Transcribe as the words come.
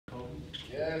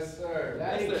Yes, sir.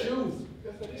 That's the shoes.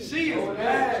 She is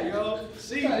bad, yo.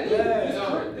 She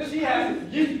bad. She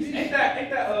has yeast. Ain't that He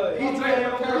told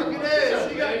her, look at that.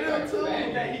 She got them too. Oh,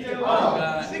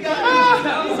 God. She got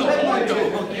them.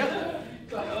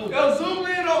 Yo, zoom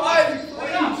in on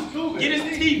Ivy. Get his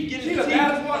teeth. Get his teeth. She's the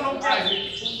baddest one on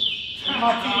Ivy.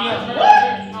 My teeth.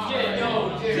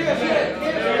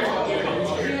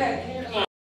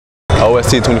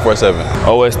 OST 24/7.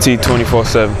 OST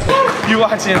 24/7. You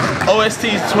watching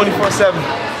OSTs 24/7.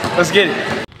 Let's get it.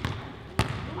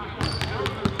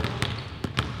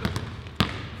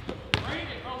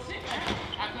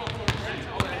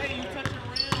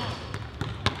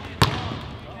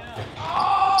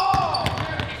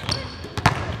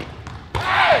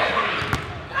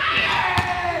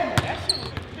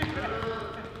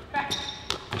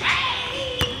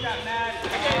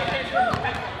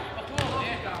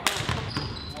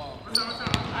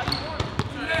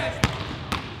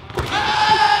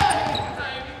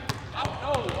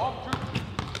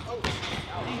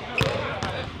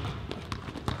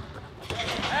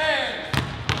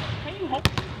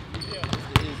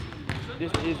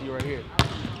 This is easy right here.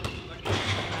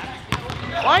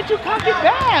 Why don't you cock it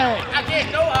back? I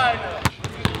can't know how I know.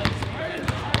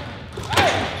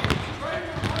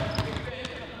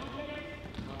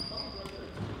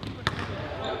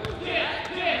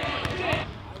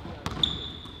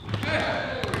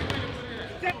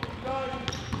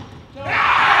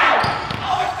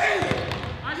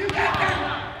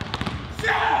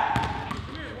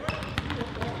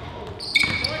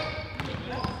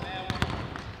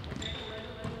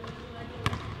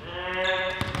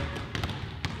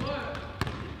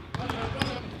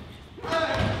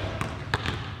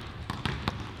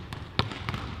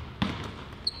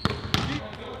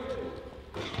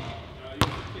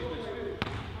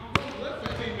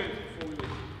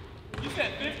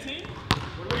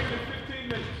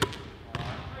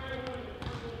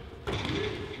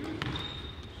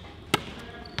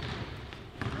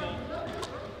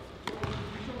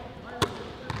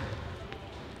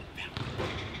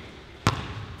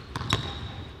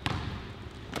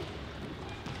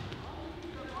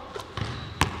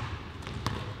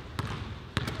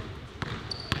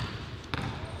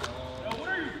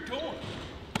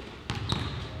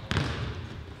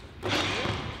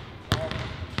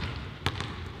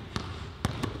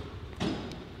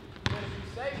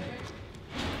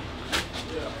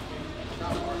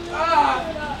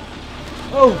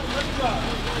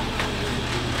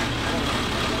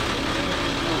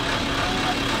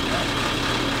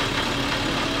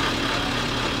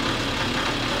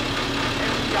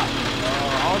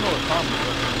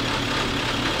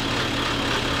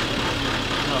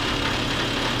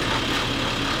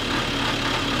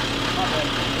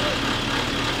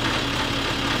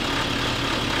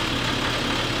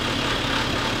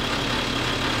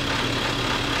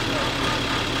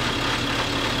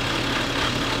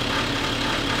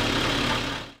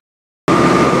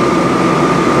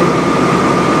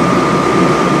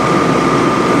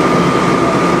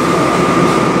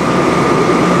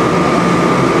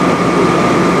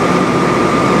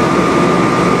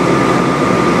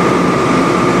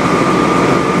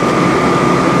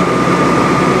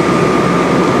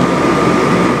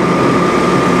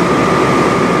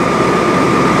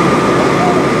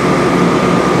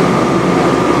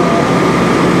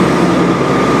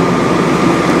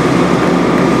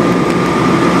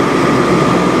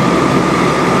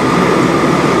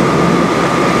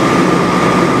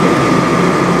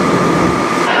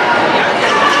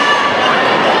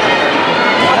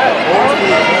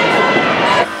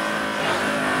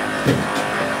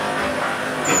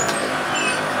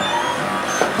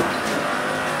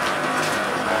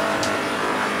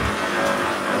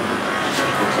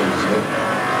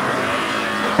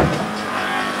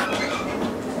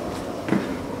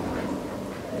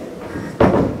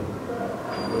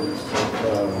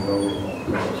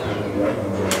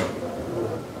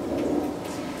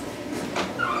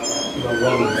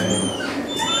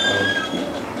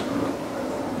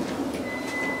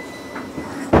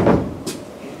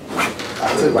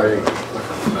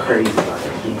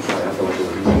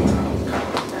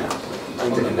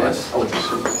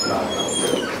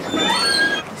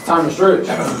 Time to stretch.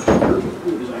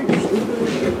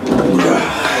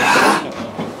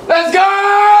 Let's go!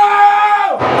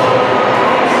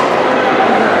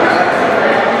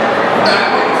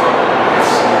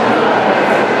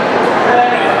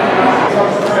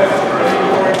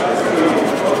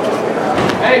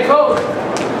 Hey, coach.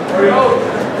 Coach.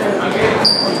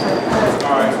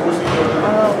 All right, so what's the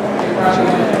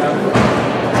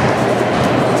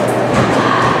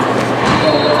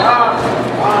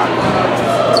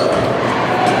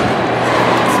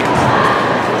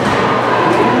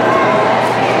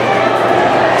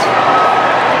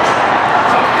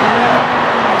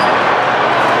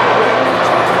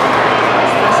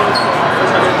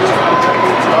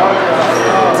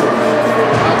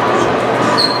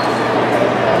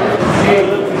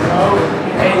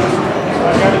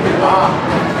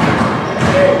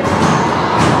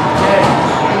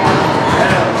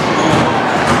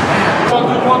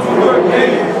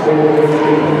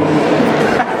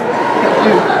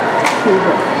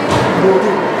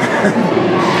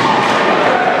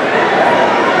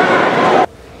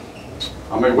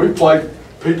I mean, we play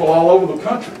people all over the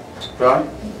country, okay?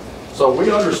 So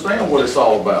we understand what it's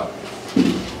all about.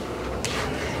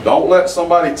 Don't let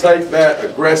somebody take that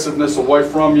aggressiveness away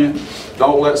from you.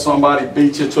 Don't let somebody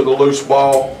beat you to the loose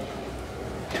ball.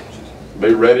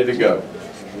 Be ready to go.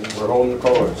 We're holding the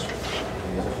cards.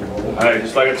 Hey,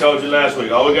 just like I told you last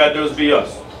week, all we got to do is be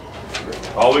us.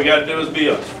 All we got to do is be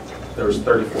us. There's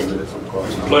 34 minutes on the clock.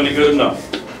 Plenty good enough.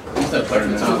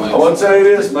 I want to tell you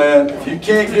this, man. If you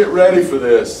can't get ready for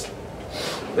this,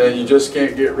 then you just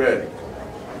can't get ready.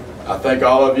 I think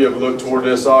all of you have looked toward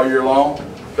this all year long,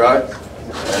 okay?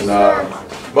 And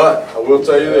but I will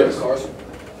tell you this: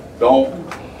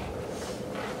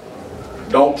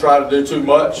 don't try to do too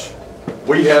much.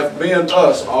 We have been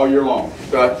us all year long,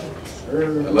 okay?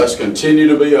 And let's continue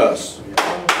to be us. And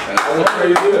I will tell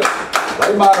you this: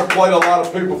 they might have played a lot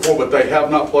of people before, but they have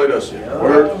not played us yet.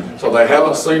 So they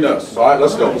haven't seen us. All right,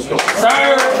 let's go. Let's go.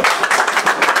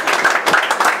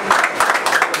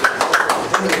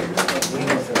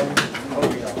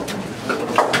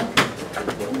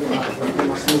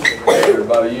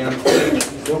 Everybody in?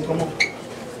 Come on.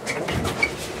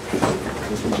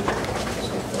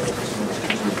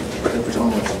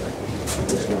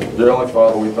 Dear Heavenly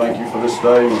Father, we thank you for this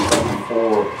day. We thank you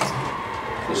for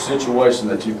the situation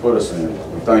that you put us in.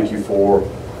 We thank you for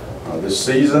this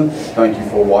season. Thank you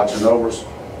for watching over us.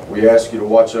 We ask you to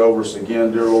watch over us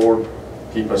again, dear Lord.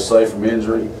 Keep us safe from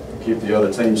injury. Keep the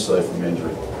other teams safe from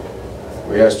injury.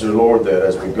 We ask, dear Lord, that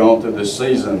as we've gone through this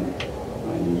season,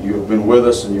 you have been with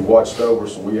us and you've watched over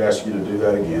us, and we ask you to do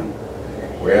that again.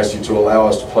 We ask you to allow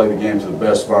us to play the game to the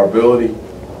best of our ability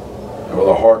and with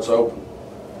our hearts open.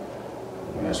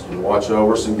 We ask you to watch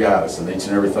over us and guide us in each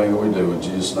and everything that we do. In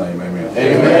Jesus' name, amen.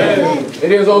 Amen.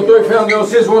 It is on 3, family on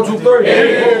 6, 1, 2, 3.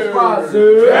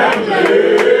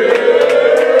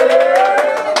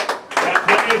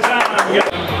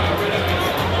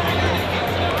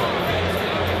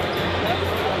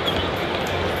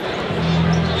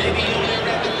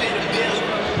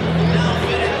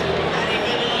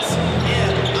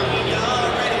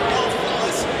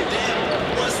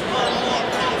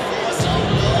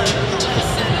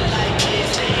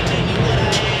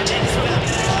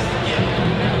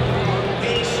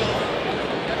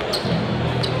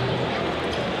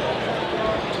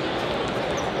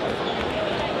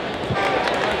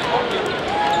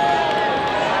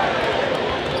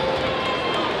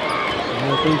 I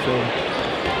don't think so.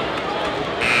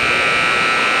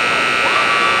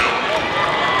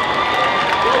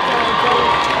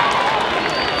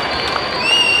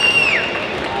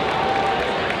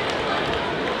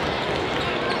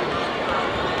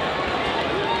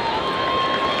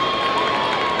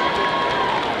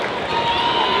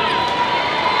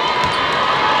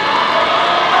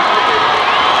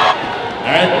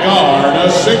 At guard, a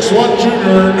 6'1"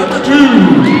 junior, number 2,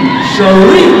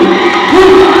 Sharife.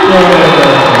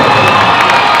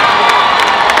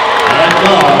 At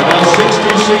guard, a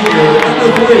 6'2" senior, number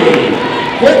 3,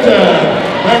 McEACHERN'S.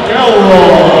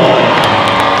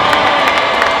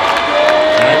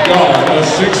 At guard, a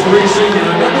 6'3" senior,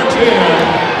 number 10,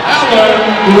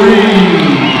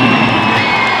 Green.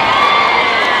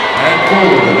 At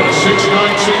forward, a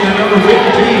 6'9" senior, number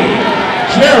 15,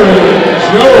 Jones.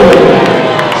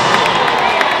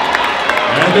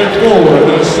 And at forward,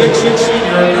 the 6'6"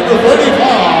 senior, number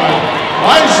 35,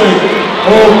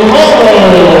 Okoro.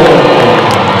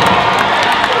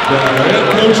 The head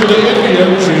coach of the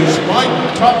Indians is Mike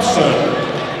Thompson.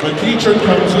 McEACHERN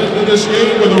comes into this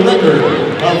game with a record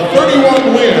of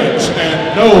 31 wins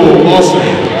and no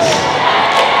losses.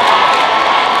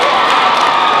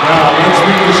 Now let's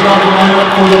meet the starting lineup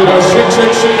for the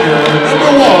 6'6" senior,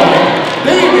 number 1,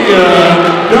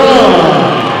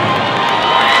 Dunn.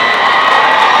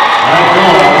 At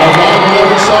guard, a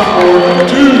 5'11" sophomore, number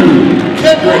 2,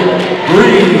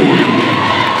 Green.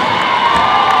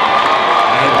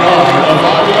 At guard, a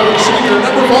 5'11" senior,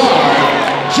 number 5,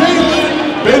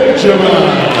 Benjamin.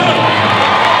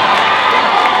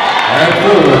 At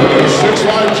forward, a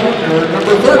 6'5" junior,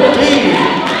 number 13,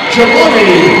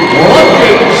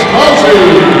 Watkins.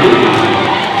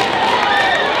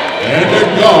 And at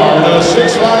guard, a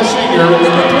 6'5" senior,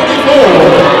 number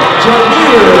 24,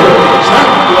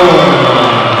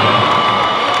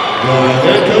 The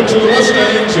head coach of the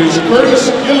Mustangs is Curtis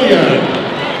Gillian.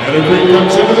 And the Green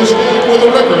comes into this game with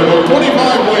a record of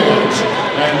 25 wins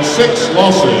and 6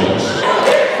 losses.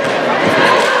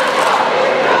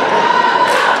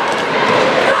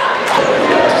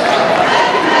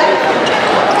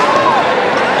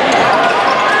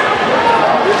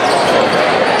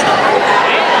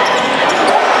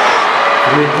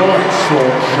 points for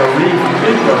Sharife.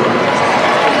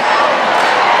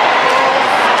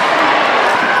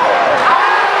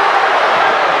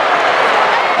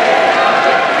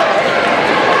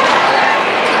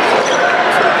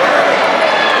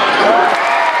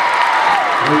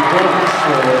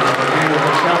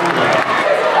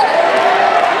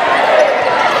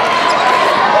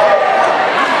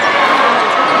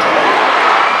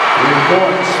 3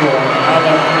 points for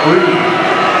Alan Green.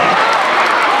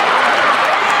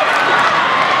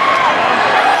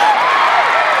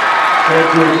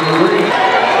 Frederick Green.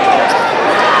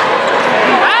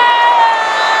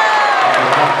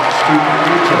 Student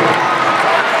teacher.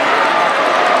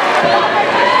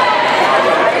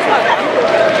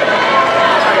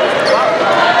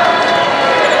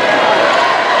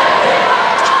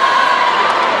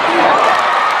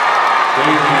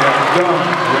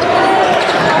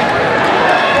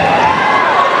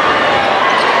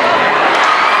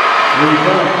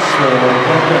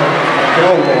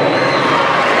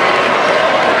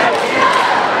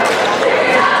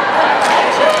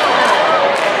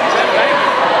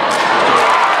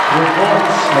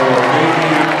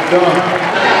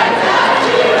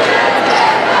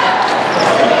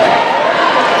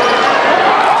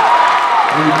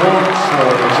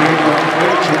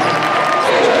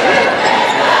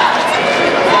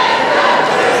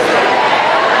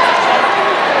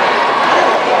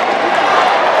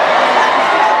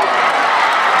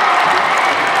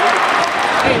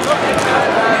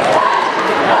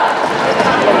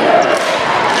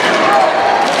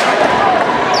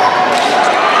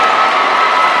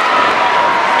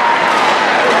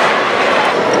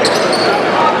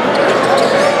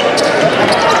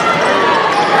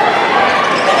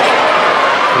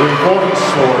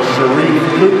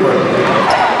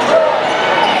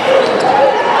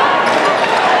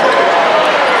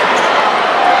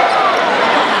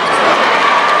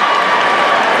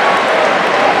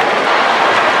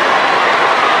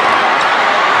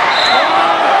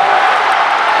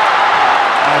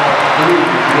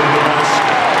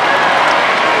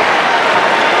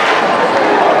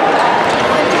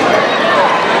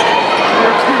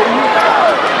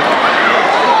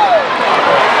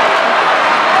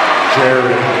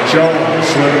 Jones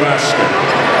with the basket.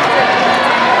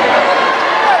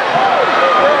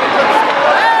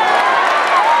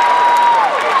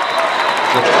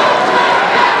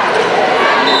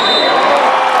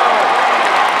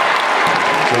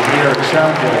 Jameer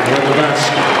Chapel with the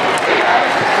basket.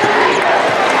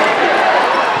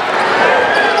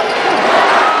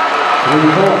 Three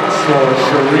points for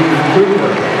Sharife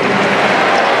Cooper.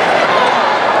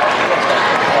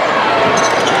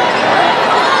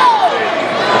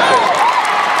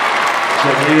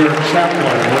 Jameer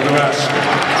Chapel with the basket.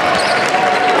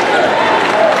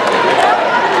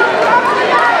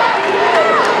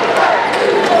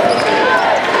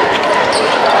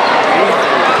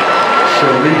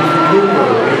 Sharife Cooper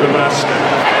with the basket.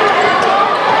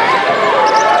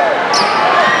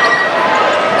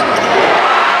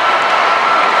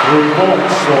 Three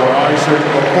points for Isaac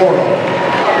Okoro.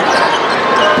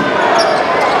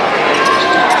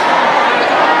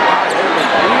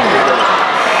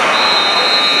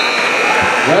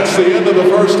 That's the end of the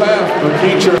first half.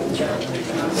 McEACHERN.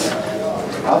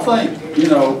 I think,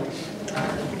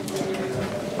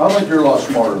 I think you're a lot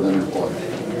smarter than you're playing.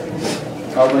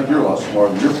 I think you're a lot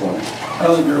smarter than you're playing. I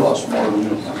think you're a lot smarter than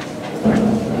you're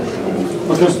playing.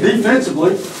 Because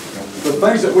defensively, the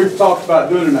things that we've talked about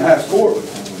doing in the half court,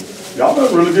 y'all done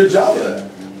a really good job of that.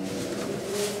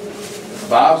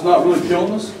 5's not really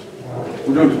killing us.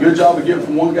 We're doing a good job of getting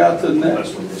from one guy to the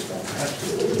next.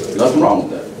 Nothing wrong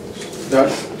with that. Okay.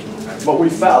 But we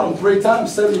fouled them 3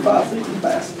 times, 75 feet from the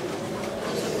basket.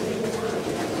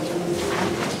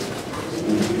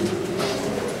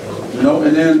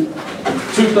 And then 2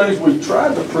 things we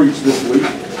tried to preach this week: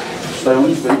 stay on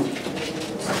your feet,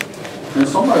 and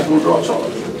somebody's going to draw a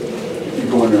charge if you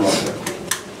go in there like that.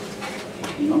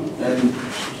 And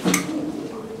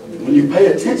when you pay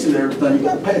attention to everything, you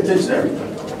got to pay attention to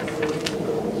everything.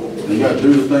 And you got to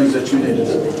do the things that you need to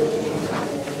do.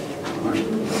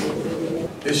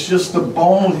 It's just the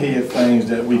bonehead things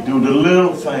that we do, the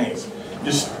little things.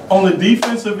 Just on the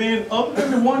defensive end, other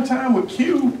than the one time with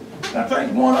Q, I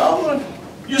think one other,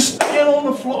 you're staying on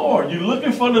the floor. You're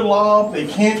looking for the lob. They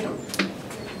can't.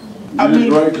 You did a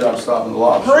great job stopping the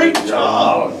lob. Great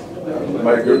job. Yeah, we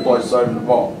made a good play saving the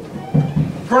ball.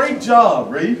 Great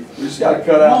job, Reef. We just got to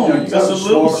cut out. You just a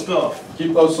little stuff.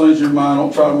 Keep those things in your mind.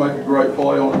 Don't try to make a great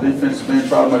play on the defensive end.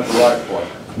 Try to make the right play.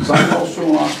 Same goes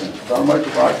true on offense. Trying to make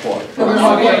the back play.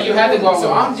 You had to go.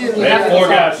 So I'm just. They had 4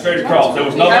 guys straight across. There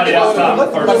was nobody outside the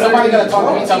first Somebody half. got to talk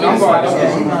to me. Tell me I'm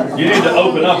going. You need to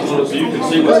open up a little so you can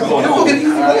see what's going on.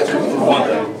 One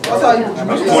thing.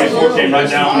 Those 24 came right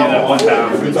down on you that one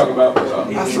time. We talk about.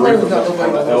 I swear we got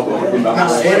nobody.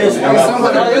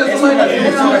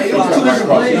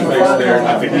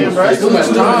 Too much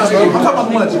time, bro. I'm talking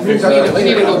about much. We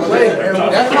need to go play.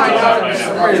 That's why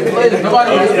somebody to play.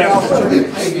 Nobody was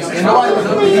and nobody was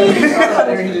out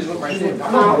there. He just looked right there. And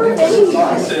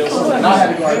I had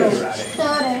to go out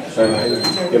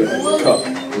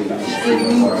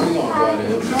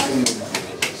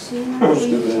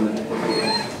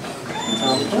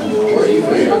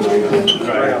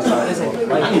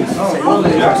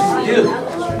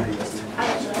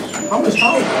How much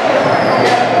time?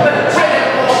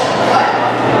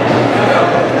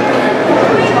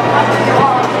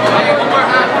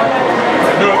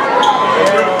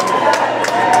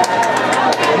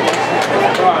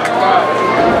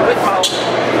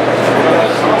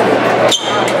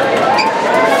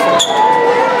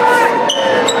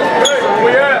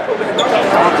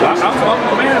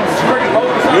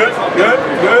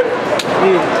 Good.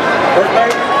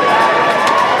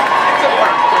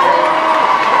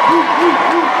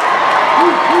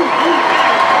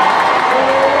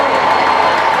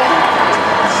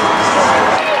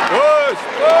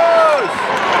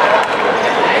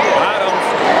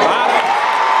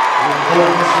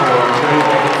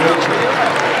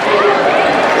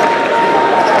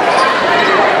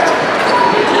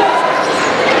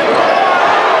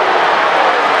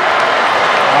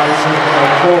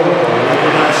 Okoro with the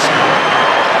basket.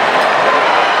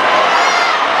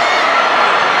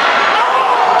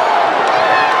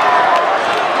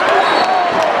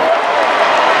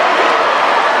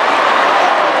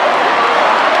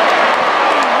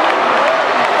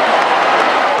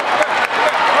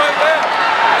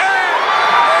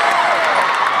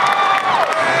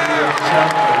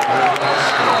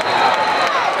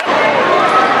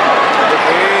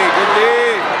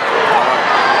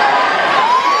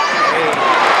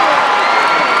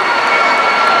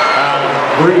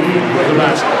 Green with the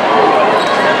basket.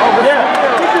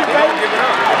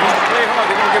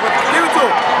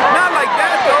 Not like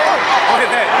that, though. Look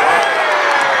at that.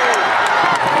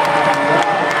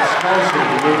 Scarcely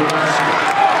with the basket.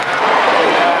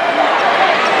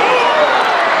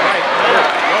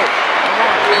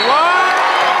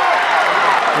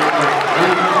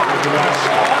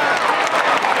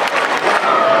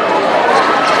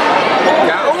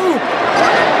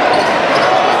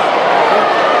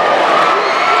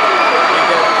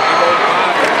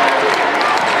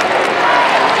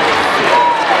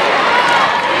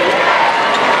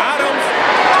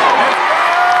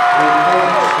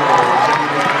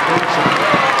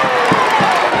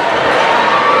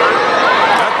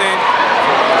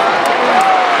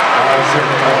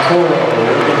 Okoro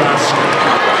with the basket.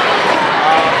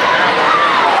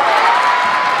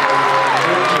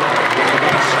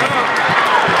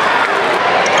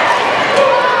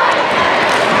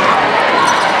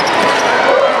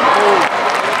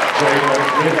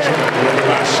 Benjamin with the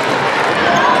basket.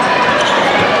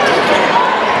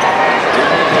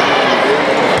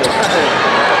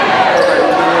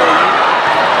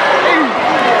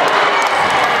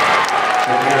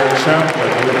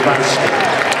 Champlin with the basket.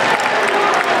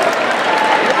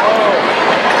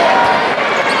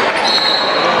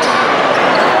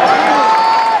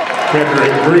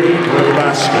 Kendrick Green with the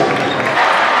basket.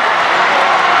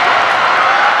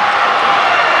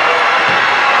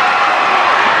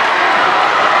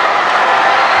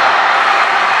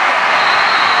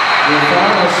 The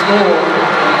final score,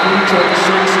 McEACHERN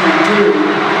 62,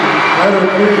 Meadow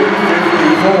Creek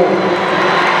 54.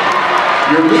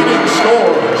 Your leading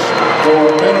scorers for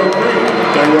Meadow Creek,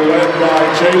 they were led by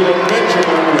Jalen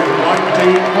Benjamin with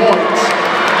 19 points.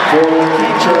 For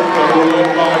McEACHERN, they were led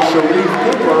by Sharife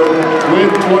Cooper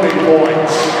with 20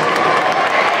 points.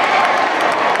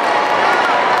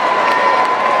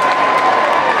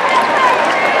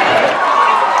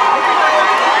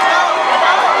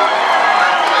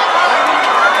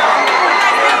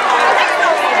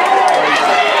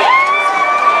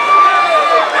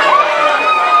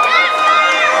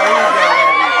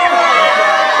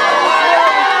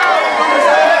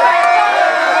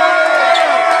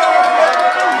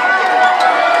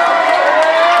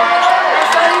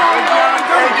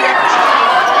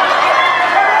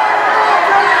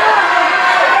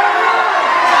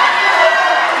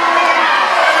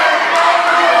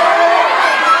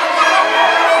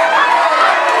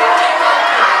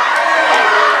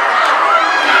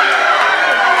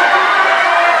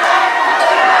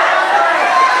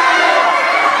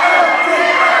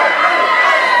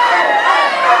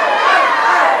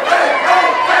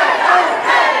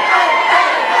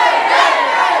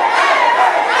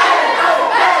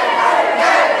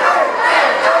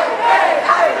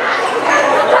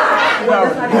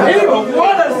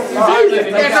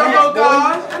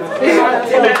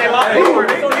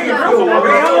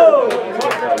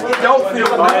 Don't feel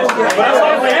bad.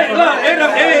 It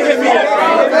ain't hit me yet.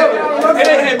 It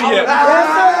ain't hit me yet.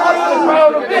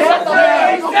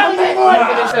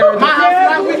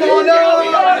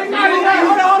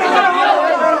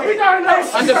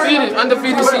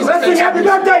 Undefeated season. Happy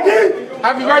birthday, D!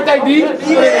 Happy birthday, D!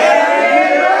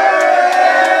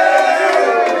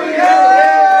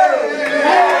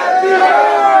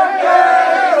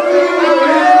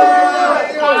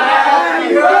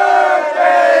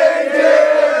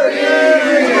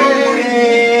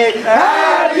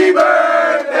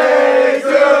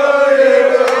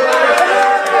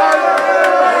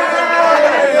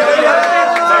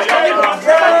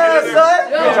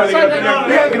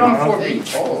 Get on the floor,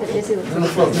 beach. Get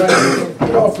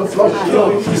off the floor.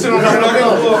 You sit on the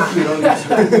floor.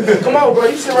 Come on, bro.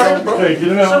 You sit right here, bro. Hey, get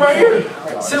him out. Sit right here.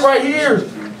 Sit right here.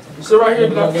 Sit right here.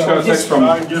 Text from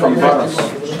Boris.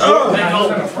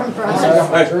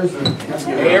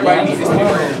 Everybody needs this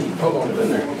paper. Hold on.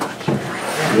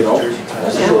 He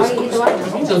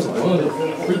just won the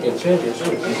freaking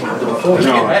championship.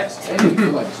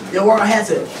 Yo, where our hats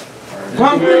at?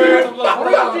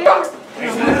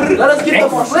 Let us get the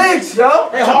flicks, yo.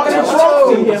 Hey, Hawks and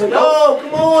Trophy. Yo,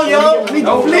 come on, yo. Need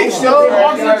the flicks, yo.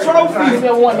 Hawks and Trophy.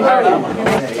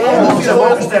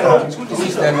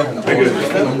 Stand up in the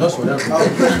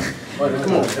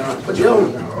come on. But yo,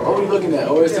 what are we looking at?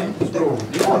 OST?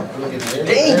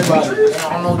 Dang.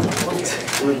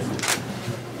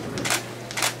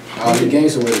 I'll be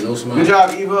games away, no smile. Good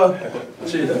job, Eva.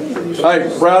 Hey,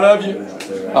 proud of you.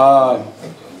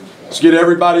 Let's get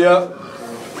everybody up.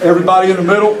 Everybody in the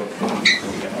middle.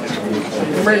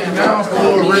 Break it down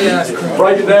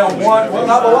Break it down one. Well,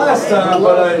 not the last time,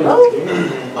 but a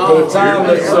time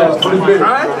that's pretty big.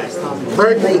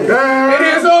 Break it down. It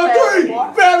is on 3.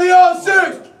 Family on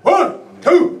 6. 1,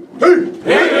 2, 3.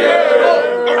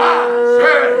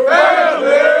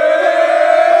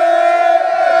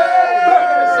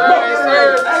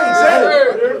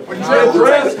 When you get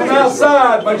dressed, come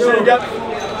outside. Make sure you got.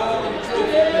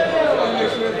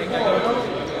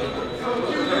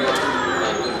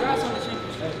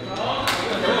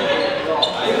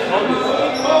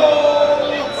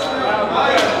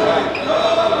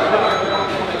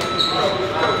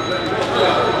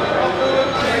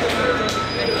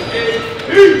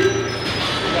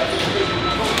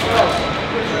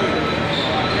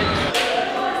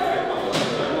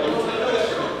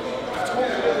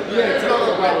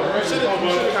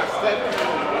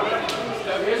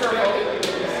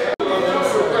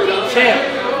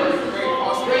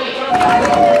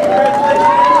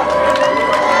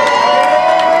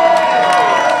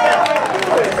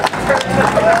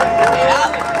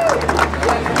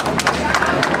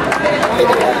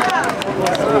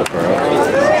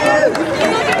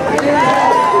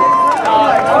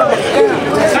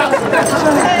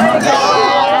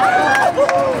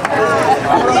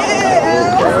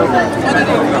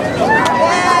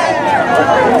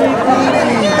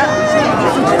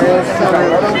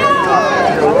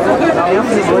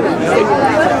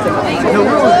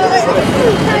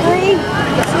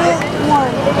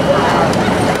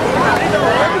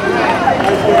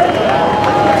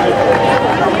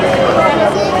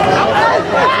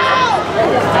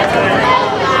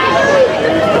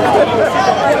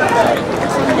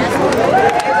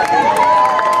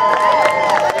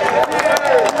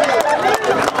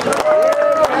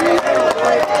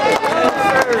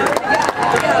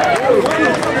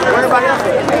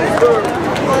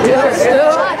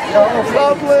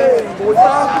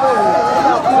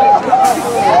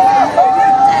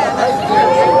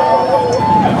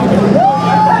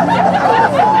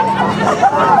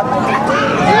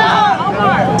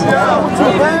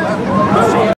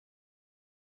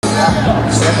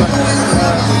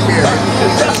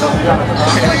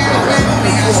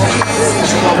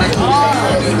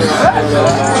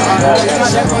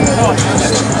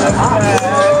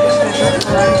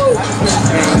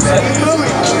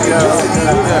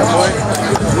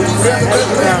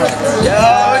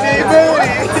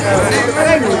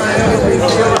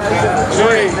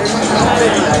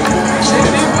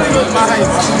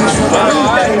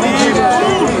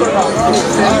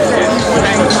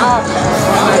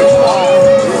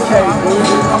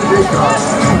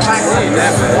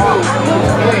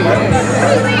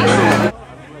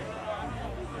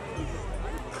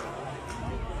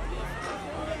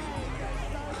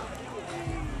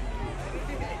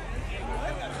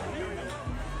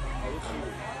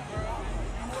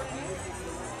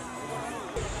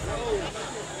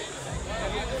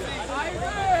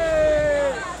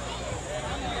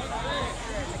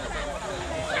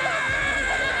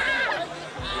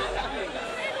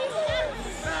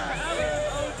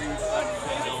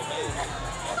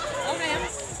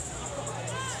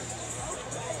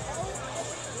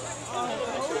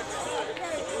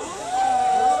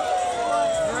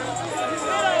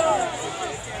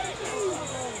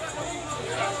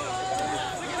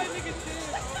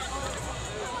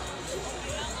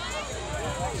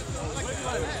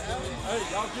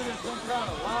 get in some kind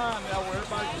of line now where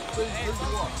everybody can see who you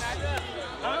are.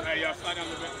 Hey, y'all, slide down a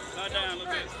little bit. Slide down a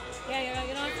little bit. Yeah, you're gonna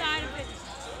get on side of it.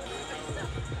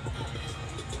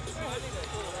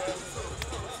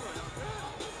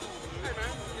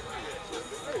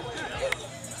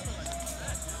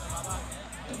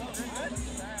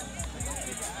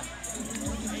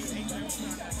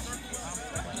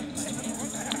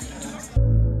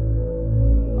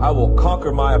 I will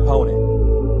conquer my opponent.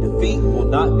 Defeat will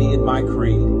not be in my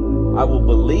creed. I will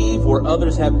believe where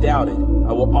others have doubted.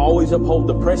 I will always uphold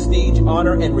the prestige,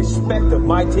 honor, and respect of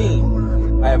my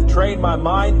team. I have trained my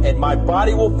mind and my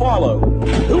body will follow.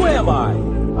 Who am I?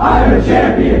 I am a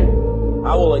champion.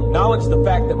 I will acknowledge the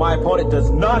fact that my opponent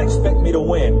does not expect me to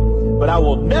win, but I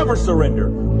will never surrender.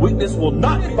 Weakness will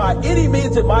not be by any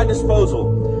means at my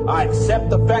disposal. I accept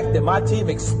the fact that my team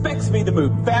expects me to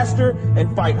move faster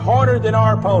and fight harder than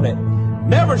our opponent.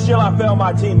 Never shall I fail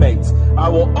my teammates. I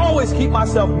will always keep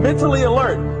myself mentally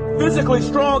alert, physically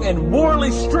strong, and morally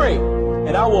straight.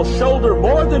 And I will shoulder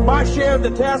more than my share of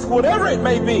the task, whatever it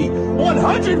may be,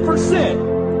 100%.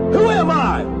 Who am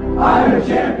I? I'm a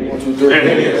champion. 1, 2,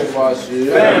 3, 4, 5, 6.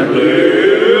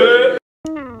 Family.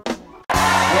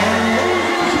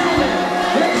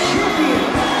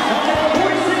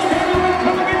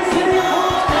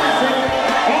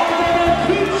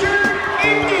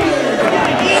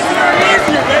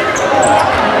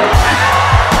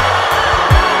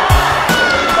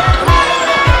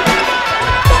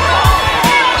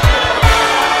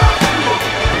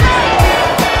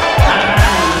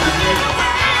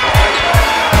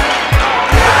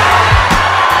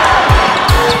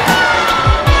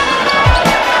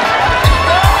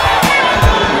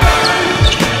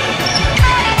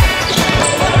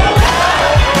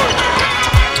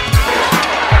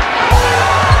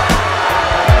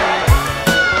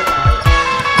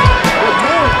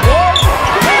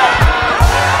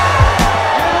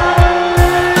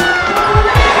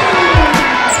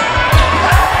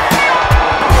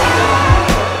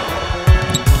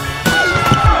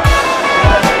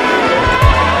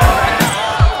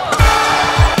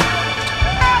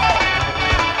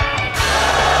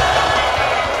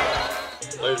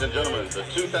 Ladies and gentlemen, the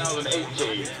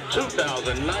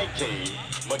 2018-2019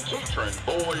 McEACHERN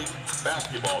boys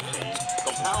basketball team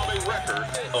compiled a record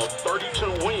of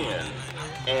 32 wins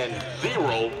and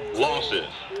 0 losses.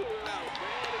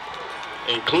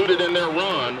 Included in their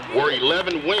run were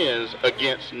 11 wins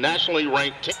against nationally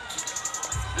ranked teams.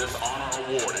 This honor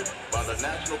awarded by the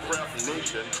National Prep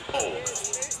Nation poll.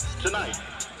 Tonight,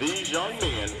 these young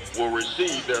men will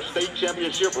receive their state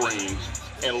championship rings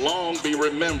and long be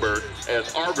remembered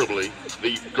as arguably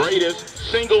the greatest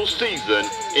single season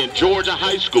in Georgia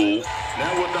high school.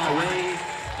 Now with our ring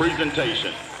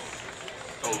presentation.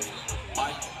 Coach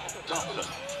Mike Thompson.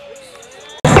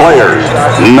 Players,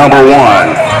 number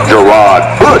 1, Gerard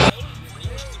Bush.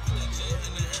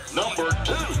 Number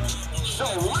 2,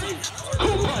 Sharife.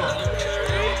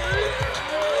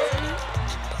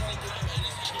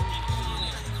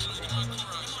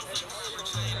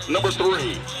 Number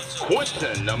 3,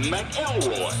 Quentin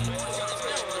McElroy.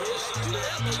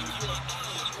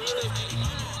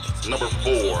 Number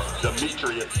 4,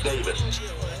 Demetrius Davis.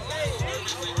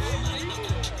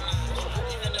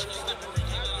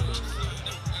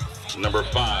 Number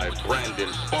 5,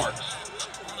 Brandon Sparks.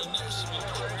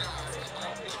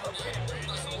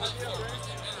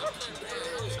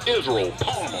 Israel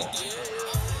Palmer.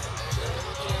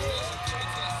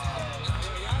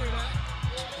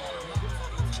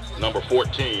 Number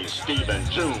 14, Stephen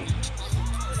June.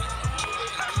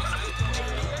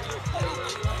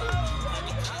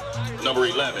 Number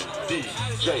 11,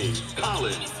 DJ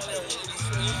Collins.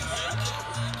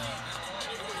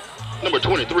 Number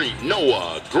 23,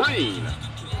 Noah Green.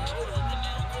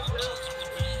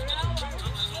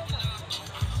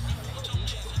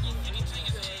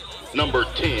 Number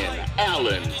 10,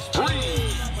 Alan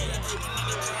Breed.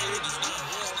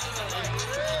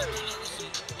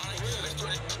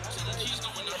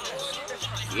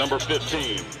 Number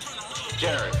 15,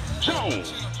 Garrett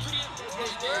Jones.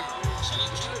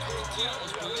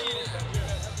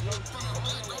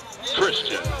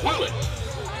 Christian Willis.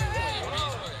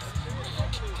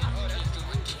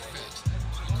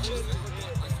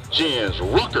 Jens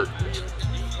Ruckert.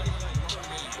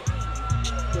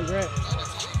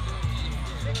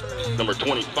 Number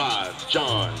 25,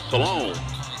 John Salone.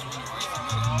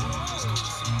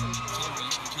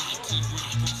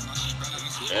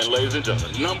 And ladies and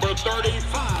gentlemen, number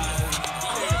 35.